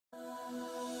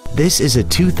This is a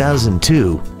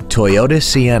 2002 Toyota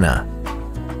Sienna.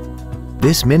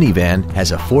 This minivan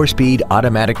has a 4-speed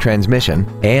automatic transmission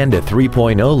and a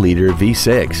 3.0-liter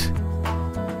V6.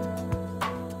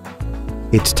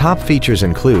 Its top features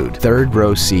include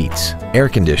third-row seats, air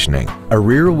conditioning, a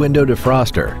rear window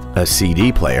defroster, a CD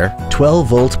player,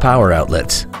 12-volt power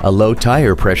outlets, a low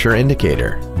tire pressure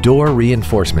indicator, door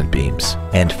reinforcement beams,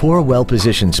 and 4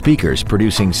 well-positioned speakers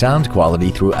producing sound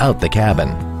quality throughout the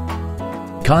cabin.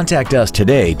 Contact us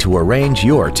today to arrange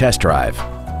your test drive.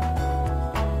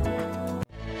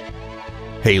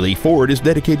 Haley Ford is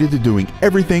dedicated to doing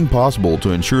everything possible to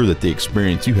ensure that the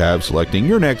experience you have selecting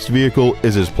your next vehicle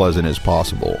is as pleasant as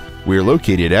possible. We are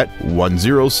located at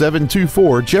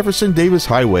 10724 Jefferson Davis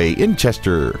Highway in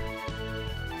Chester.